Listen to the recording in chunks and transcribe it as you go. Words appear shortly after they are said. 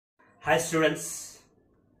Hi students,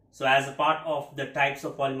 so as a part of the types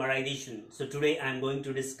of polymerization, so today I am going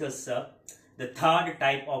to discuss the third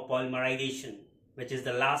type of polymerization, which is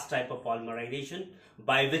the last type of polymerization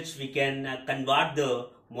by which we can convert the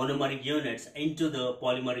monomeric units into the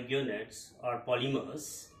polymeric units or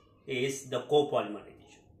polymers, is the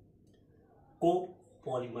co-polymerization.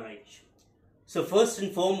 Co-polymerization. So first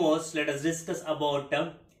and foremost, let us discuss about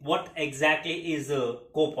what exactly is a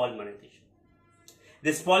co-polymerization.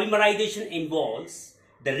 This polymerization involves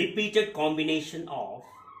the repeated combination of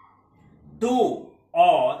two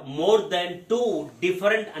or more than two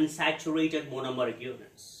different unsaturated monomeric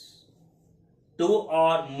units. Two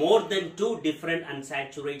or more than two different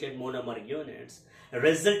unsaturated monomeric units,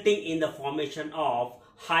 resulting in the formation of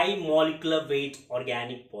high molecular weight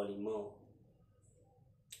organic polymer.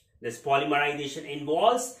 This polymerization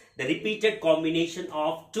involves the repeated combination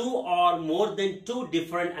of two or more than two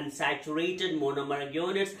different unsaturated monomeric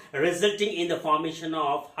units, resulting in the formation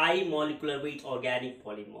of high molecular weight organic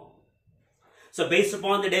polymer. So based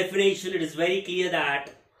upon the definition, it is very clear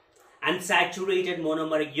that unsaturated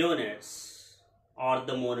monomeric units are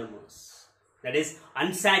the monomers. That is,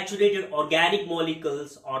 unsaturated organic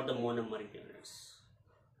molecules are the monomeric units.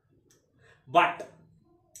 But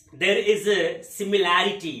there is a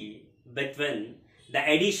similarity between the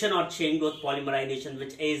addition or chain growth polymerization,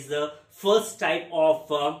 which is the first type of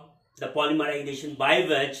the polymerization by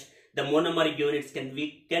which the monomeric units can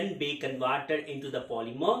be converted into the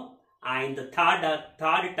polymer, and the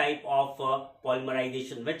third type of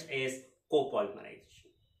polymerization, which is co-polymerization.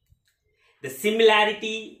 The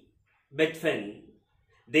similarity between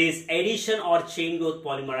this addition or chain growth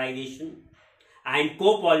polymerization and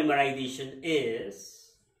co-polymerization is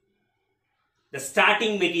the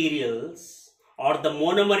starting materials or the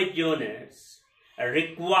monomeric units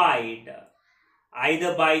required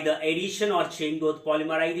either by the addition or chain growth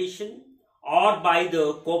polymerization or by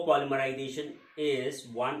the co-polymerization is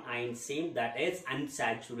one and same, that is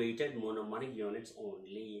unsaturated monomeric units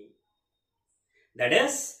only. That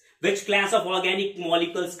is, which class of organic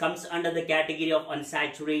molecules comes under the category of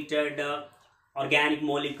unsaturated organic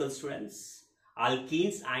molecules, students?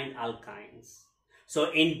 Alkenes and alkynes.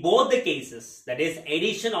 So in both the cases, that is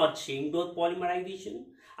addition or chain growth polymerization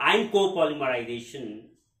and co-polymerization,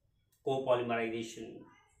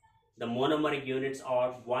 the monomeric units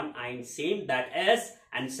are one and same, that is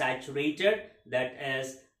unsaturated, that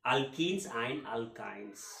is alkenes and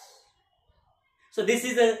alkynes. So this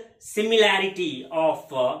is a similarity of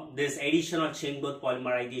this addition or chain growth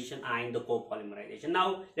polymerization and the co-polymerization.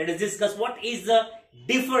 Now let us discuss what is the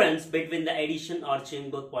difference between the addition or chain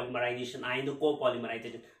growth polymerization and the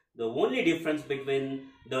co-polymerization. The only difference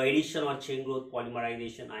between the addition or chain growth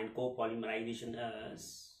polymerization and co-polymerization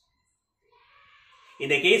is, in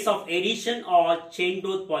the case of addition or chain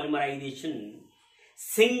growth polymerization,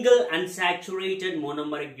 single unsaturated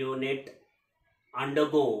monomeric unit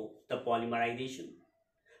undergo the polymerization,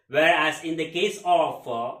 whereas in the case of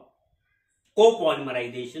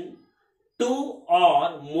co-polymerization, two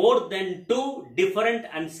or more than two different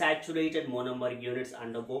unsaturated monomeric units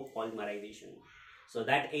undergo polymerization. So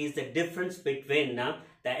that is the difference between the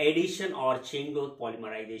addition or chain growth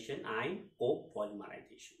polymerization and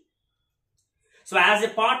co-polymerization. So as a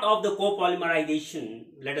part of the co-polymerization,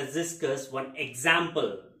 let us discuss one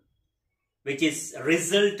example which is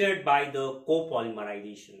resulted by the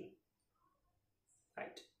co-polymerization.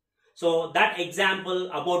 Right. So that example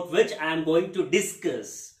about which I am going to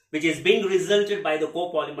discuss, which is being resulted by the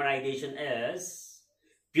co-polymerization, is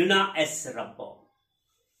Buna-S rubber.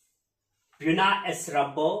 Buna-S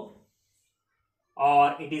rubber,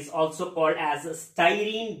 or it is also called as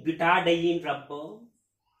Styrene Butadiene rubber,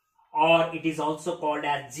 or it is also called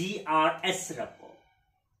as GRS rubber.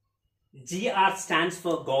 GR stands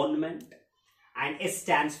for government and S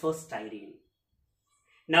stands for styrene.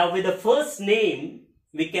 Now with the first name,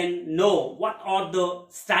 we can know what are the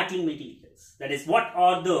starting materials. That is, what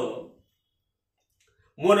are the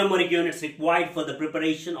monomeric units required for the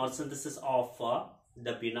preparation or synthesis of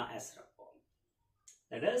the Buna-S rubber.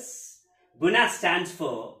 That is, Buna stands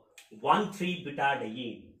for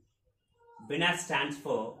 1,3-butadiene. Buna stands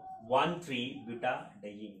for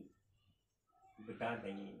 1,3-butadiene.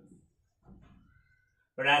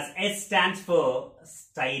 Whereas S stands for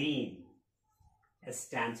styrene. S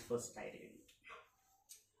stands for styrene.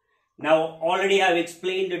 Now already I have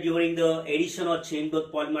explained during the addition or chain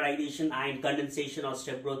growth polymerization and condensation or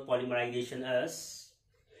step growth polymerization is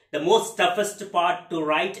the most toughest part to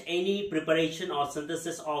write any preparation or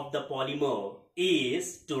synthesis of the polymer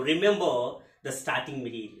is to remember the starting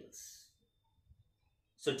materials.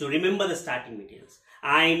 So to remember the starting materials.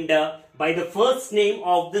 And by the first name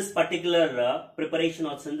of this particular preparation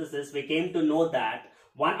or synthesis, we came to know that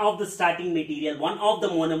one of the starting material, one of the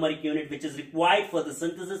monomeric unit which is required for the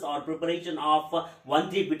synthesis or preparation of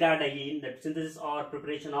 1,3-butadiene, the synthesis or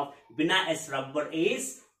preparation of Buna-S rubber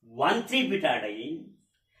is 1,3-butadiene,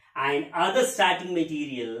 and other starting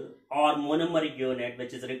material or monomeric unit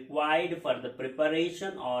which is required for the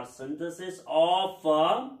preparation or synthesis of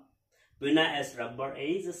Buna-S rubber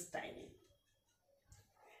is styrene.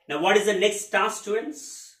 Now what is the next task,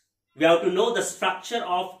 students? We have to know the structure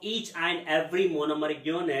of each and every monomeric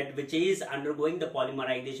unit which is undergoing the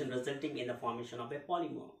polymerization resulting in the formation of a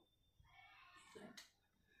polymer.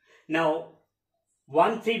 Now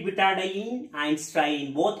 1,3-butadiene and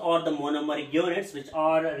styrene, both are the monomeric units which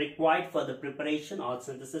are required for the preparation or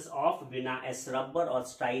synthesis of Buna-S rubber or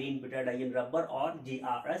styrene butadiene rubber or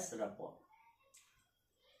GRS rubber.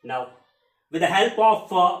 Now with the help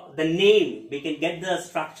of the name, we can get the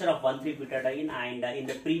structure of 1,3-butadiene, and in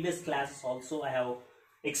the previous classes also I have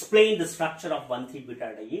explained the structure of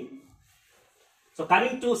 1,3-butadiene. So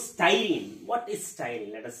coming to styrene, what is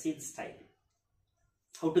styrene? Let us see the styrene.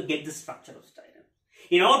 How to get the structure of styrene.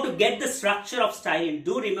 In order to get the structure of styrene,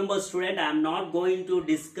 do remember student, I am not going to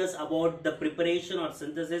discuss about the preparation or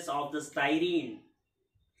synthesis of the styrene.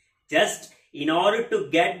 Just in order to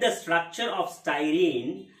get the structure of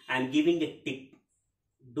styrene, I am giving a tip.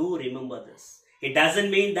 Do remember this. It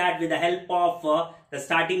doesn't mean that with the help of the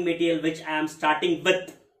starting material which I am starting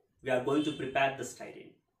with, we are going to prepare the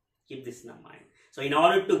styrene. Keep this in mind. So in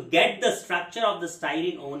order to get the structure of the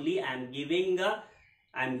styrene only, I am giving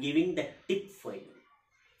the tip for you.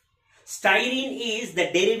 Styrene is the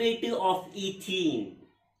derivative of ethene.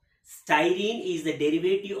 Styrene is the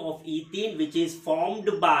derivative of ethene which is formed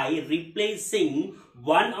by replacing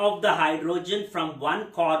one of the hydrogen from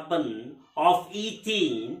one carbon of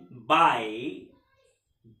ethene by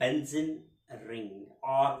benzene ring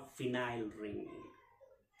or phenyl ring.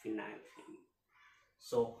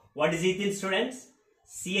 So what is ethene, students?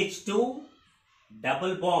 CH2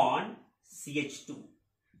 double bond CH2.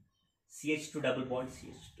 CH2 double bond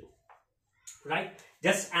CH2. Right?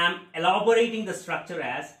 Just I am elaborating the structure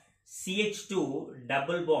as CH2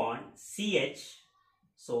 double bond CH.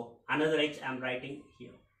 So another H I am writing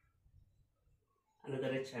here.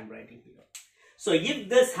 Another H I am writing here. So if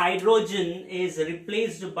this hydrogen is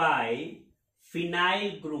replaced by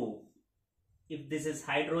phenyl group, if this is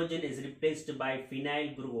hydrogen is replaced by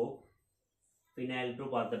phenyl group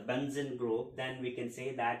or the benzene group, then we can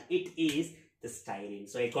say that it is the styrene.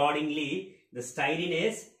 So accordingly, the styrene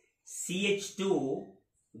is CH2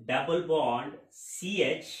 double bond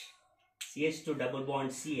CH, CH2 double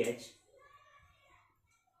bond CH,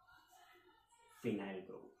 phenyl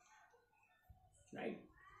group. Right?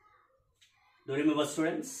 Do you remember,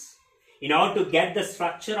 students? In order to get the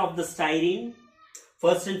structure of the styrene,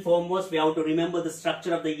 first and foremost, we have to remember the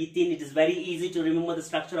structure of the ethene. It is very easy to remember the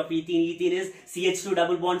structure of ethene. Ethene is CH2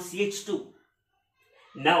 double bond CH2.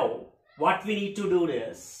 Now, what we need to do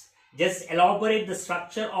is just elaborate the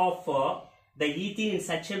structure of the ethene in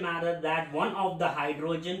such a manner that one of the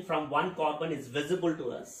hydrogen from one carbon is visible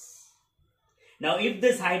to us. Now, if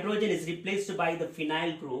this hydrogen is replaced by the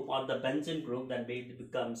phenyl group or the benzene group, then it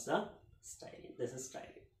becomes a styrene. This is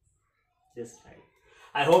styrene. This is styrene.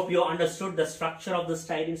 I hope you understood the structure of the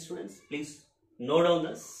styrene, students. Please note down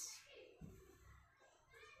this.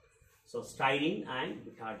 So, styrene and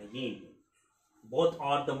butadiene. Both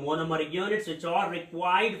are the monomeric units which are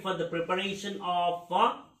required for the preparation of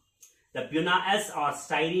the Buna-S or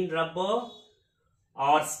styrene rubber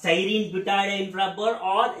or styrene butadiene rubber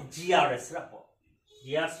or GRS rubber.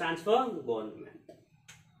 GR stands for government.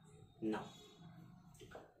 Now,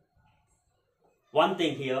 one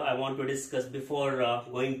thing here I want to discuss before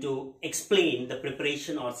going to explain the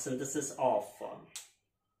preparation or synthesis of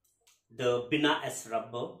the Buna-S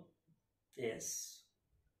rubber is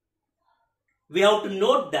we have to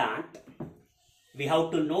note that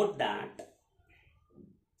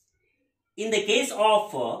in the case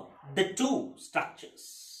of the two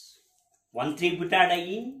structures,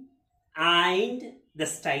 1,3-butadiene and the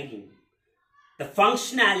styrene, the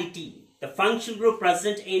functionality, the functional group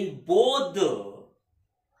present in both the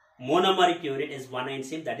monomeric unit is one and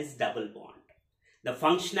same, that is double bond. The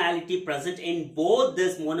functionality present in both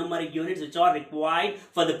these monomeric units which are required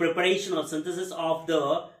for the preparation or synthesis of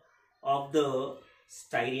the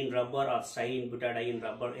styrene rubber or styrene butadiene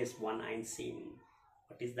rubber is one and same.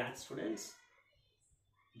 What is that, students?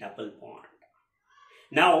 Double bond.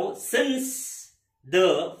 Now, since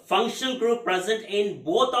the functional group present in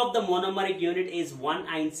both of the monomeric unit is one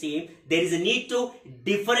and same, there is a need to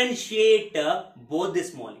differentiate both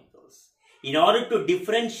these molecules. In order to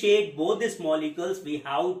differentiate both these molecules, we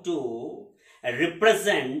have to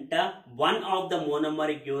represent one of the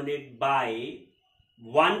monomeric unit by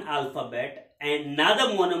one alphabet,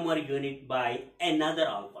 another monomer unit by another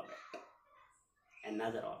alphabet.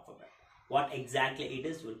 What exactly it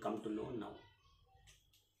is, we'll come to know now.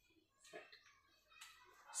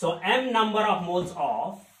 So M number of moles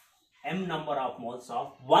of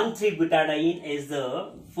 1,3-butadiene is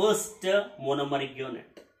the first monomeric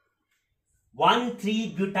unit.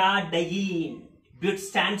 1,3-butadiene. But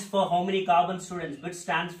stands for how many carbon, students? But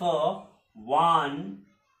stands for 1,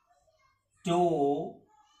 2,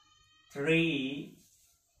 3,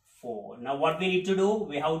 4. Now what we need to do?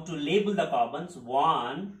 We have to label the carbons.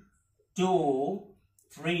 1, 2,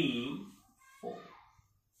 3, 4.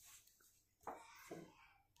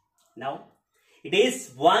 Now it is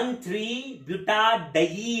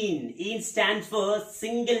 1,3-butadiene. Ene stands for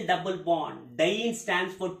single double bond. Diene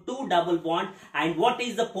stands for two double bond. And what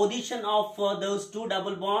is the position of those two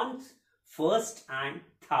double bonds? First and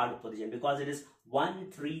third position, because it is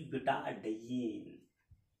 1,3-butadiene.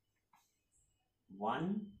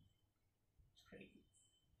 1, 3.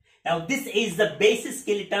 Now this is the basic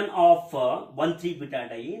skeleton of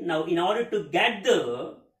 1,3-butadiene. Now in order to get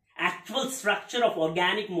the actual structure of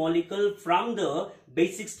organic molecule from the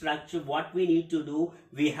basic structure, what we need to do,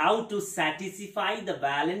 we have to satisfy the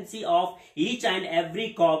valency of each and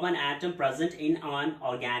every carbon atom present in an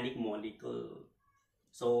organic molecule.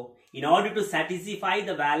 So in order to satisfy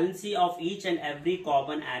the valency of each and every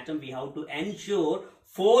carbon atom, we have to ensure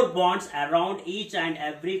 4 bonds around each and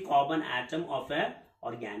every carbon atom of an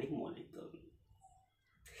organic molecule.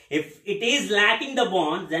 If it is lacking the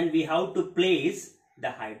bonds, then we have to place the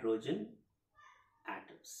hydrogen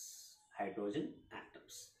atoms.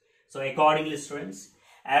 So accordingly, students,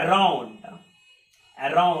 around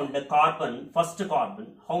the carbon, first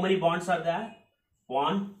carbon, how many bonds are there?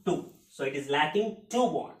 1, 2. So it is lacking 2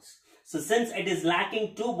 bonds. So since it is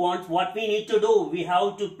lacking 2 bonds, what we need to do? We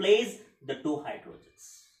have to place the 2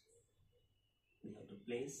 hydrogens.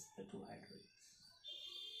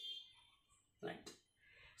 Right.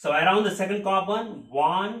 So around the second carbon,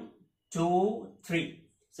 1, 2, 3.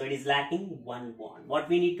 So it is lacking 1 bond. What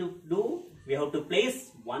we need to do? We have to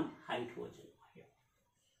place 1 hydrogen here.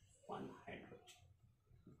 1 hydrogen.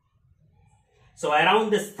 So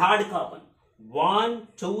around this third carbon, 1,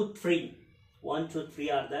 2, 3. 1, 2,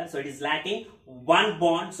 3 are there. So it is lacking 1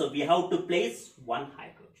 bond. So we have to place 1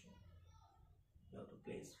 hydrogen.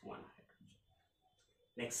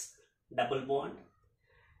 Next, double bond.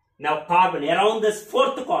 Now carbon, around this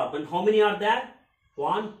fourth carbon, how many are there?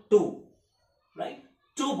 1, 2. Right?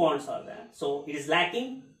 2 bonds are there. So it is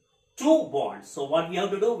lacking 2 bonds. So what we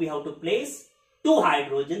have to do? We have to place 2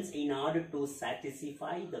 hydrogens in order to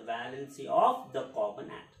satisfy the valency of the carbon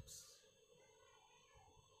atoms.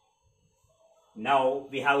 Now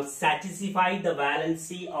we have satisfied the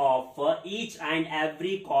valency of each and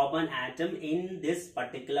every carbon atom in this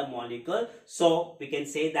particular molecule. So we can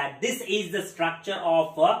say that this is the structure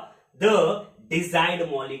of the desired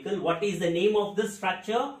molecule. What is the name of this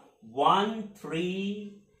structure?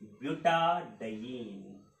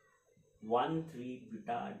 1,3-butadiene.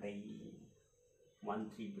 1,3-butadiene.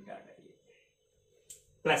 1,3-butadiene.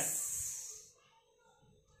 Plus,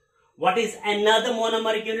 what is another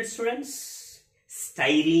monomeric unit, students?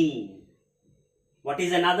 Styrene. What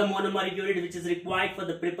is another monomeric unit which is required for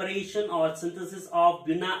the preparation or synthesis of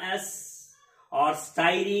Buna-S or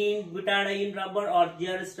styrene, butadiene rubber or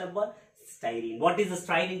GRS rubber? Styrene. What is the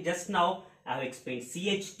styrene? Just now I have explained.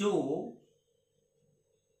 CH2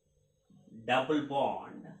 double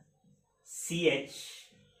bond CH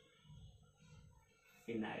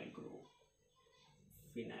phenyl group.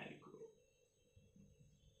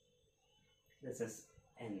 This is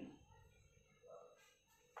N.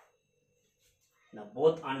 Now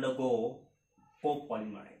both undergo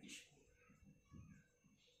co-polymerization.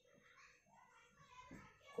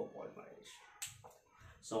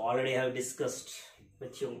 So already I have discussed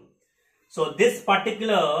with you. So this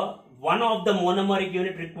particular one of the monomeric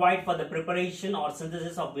unit required for the preparation or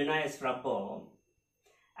synthesis of Buna-S rubber,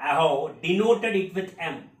 I have denoted it with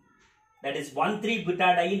M. That is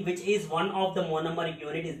 1,3-butadiene, which is one of the monomeric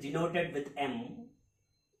unit, is denoted with M.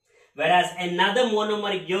 Whereas another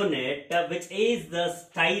monomeric unit, which is the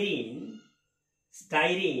styrene,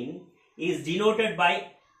 is denoted by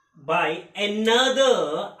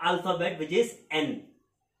another alphabet, which is N.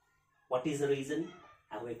 What is the reason?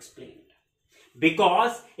 I have explained.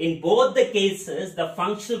 Because in both the cases, the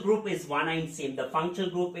functional group is one and same. The functional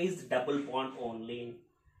group is double bond only.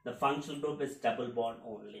 The functional group is double bond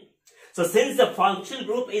only. So since the functional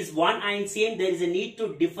group is one ion chain, there is a need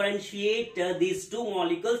to differentiate these two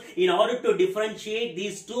molecules. In order to differentiate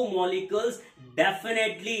these two molecules,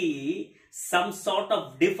 definitely some sort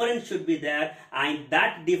of difference should be there, and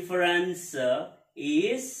that difference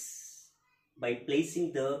is by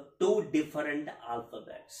placing the two different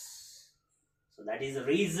alphabets. So that is the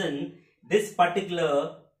reason this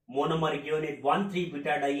particular monomeric unit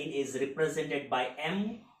 1,3-butadiene is represented by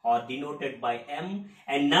M or denoted by M.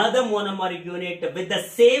 Another monomeric unit with the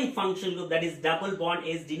same functional group, that is double bond,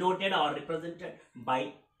 is denoted or represented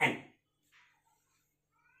by N.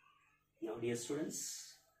 Now dear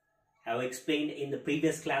students, I have explained in the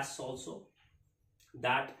previous class also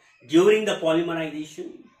that during the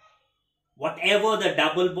polymerization, whatever the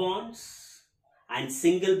double bonds and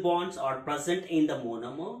single bonds are present in the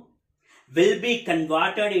monomer will be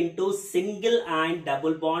converted into single and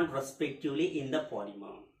double bond respectively in the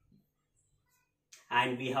polymer.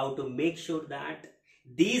 And we have to make sure that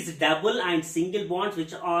these double and single bonds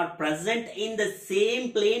which are present in the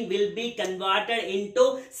same plane will be converted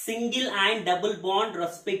into single and double bond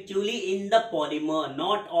respectively in the polymer,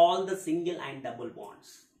 not all the single and double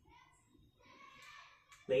bonds.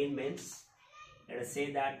 Plane means, let us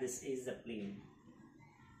say that this is the plane.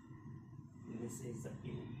 This is the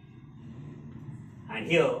plane. And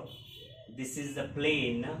here, this is the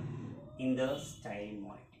plane in the styrene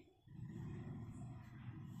molecule.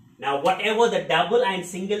 Now, whatever the double and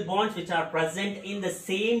single bonds which are present in the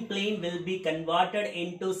same plane will be converted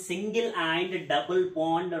into single and double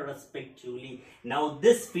bond respectively. Now,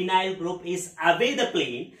 this phenyl group is away the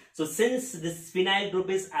plane. So, since this phenyl group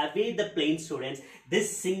is away the plane, students,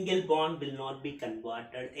 this single bond will not be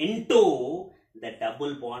converted into the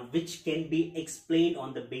double bond, which can be explained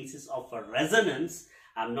on the basis of a resonance.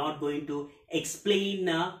 I'm not going to explain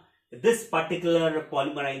this particular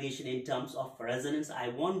polymerization in terms of resonance. I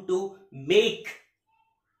want to make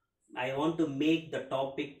the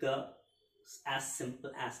topic as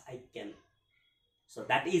simple as I can. So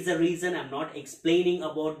that is the reason I'm not explaining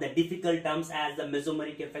about the difficult terms as the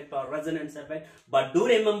mesomeric effect or resonance effect. But do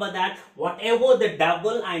remember that whatever the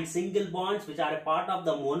double and single bonds which are a part of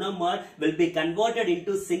the monomer will be converted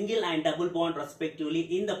into single and double bond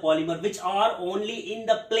respectively in the polymer, which are only in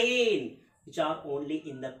the plane.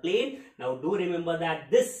 Now do remember that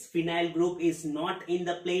this phenyl group is not in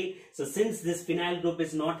the plane. So since this phenyl group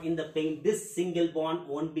is not in the plane, this single bond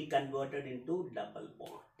won't be converted into double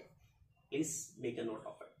bond. Please make a note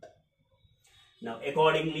of it. Now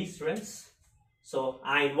accordingly, students, so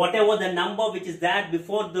and whatever the number which is there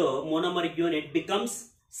before the monomeric unit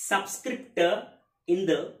becomes subscript in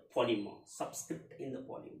the polymer.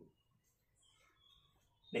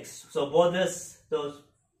 Next, so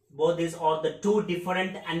both these are the two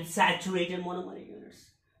different unsaturated monomeric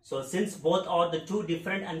units. So since both are the two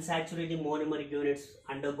different unsaturated monomeric units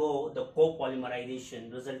undergo the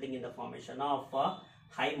co-polymerization, resulting in the formation of a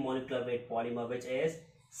high molecular weight polymer, which is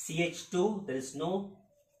CH2, there is no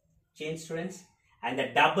change, students, and the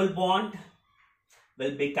double bond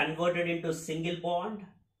will be converted into single bond.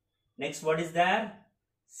 Next, what is there?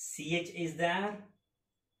 CH is there.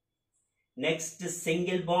 Next,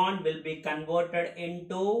 single bond will be converted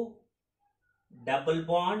into double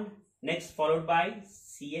bond. Next, followed by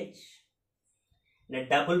CH. The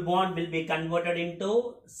double bond will be converted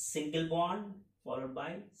into single bond, followed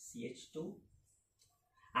by CH2.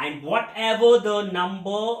 And whatever the number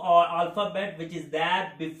or alphabet which is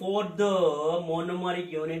there before the monomeric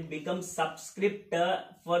unit becomes subscript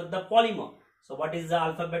for the polymer. So what is the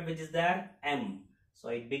alphabet which is there? M. So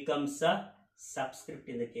it becomes a subscript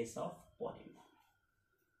in the case of polymer.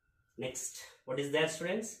 Next, what is there,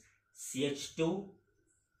 students? CH2.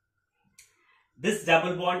 This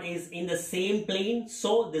double bond is in the same plane,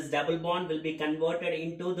 so this double bond will be converted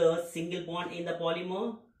into the single bond in the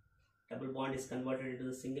polymer. Double bond is converted into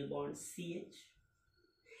the single bond CH.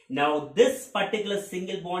 Now this particular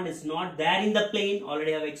single bond is not there in the plane,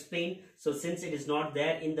 already I have explained. So since it is not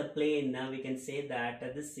there in the plane, now we can say that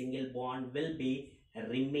this single bond will be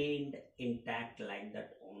remained intact like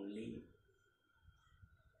that only.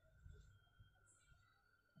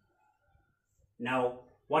 Now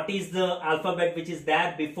what is the alphabet which is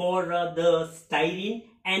there before the styrene?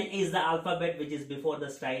 N is the alphabet which is before the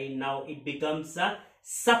styrene. Now it becomes a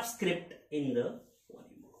subscript in the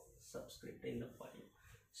polymer.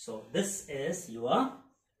 So this is your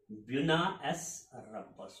Buna-S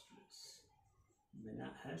rubber, students.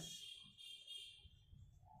 Buna-S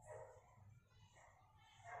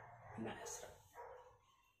rubber.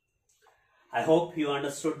 I hope you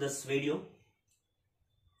understood this video.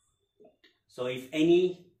 So if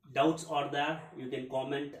any doubts are there, you can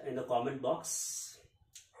comment in the comment box.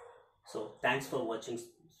 So thanks for watching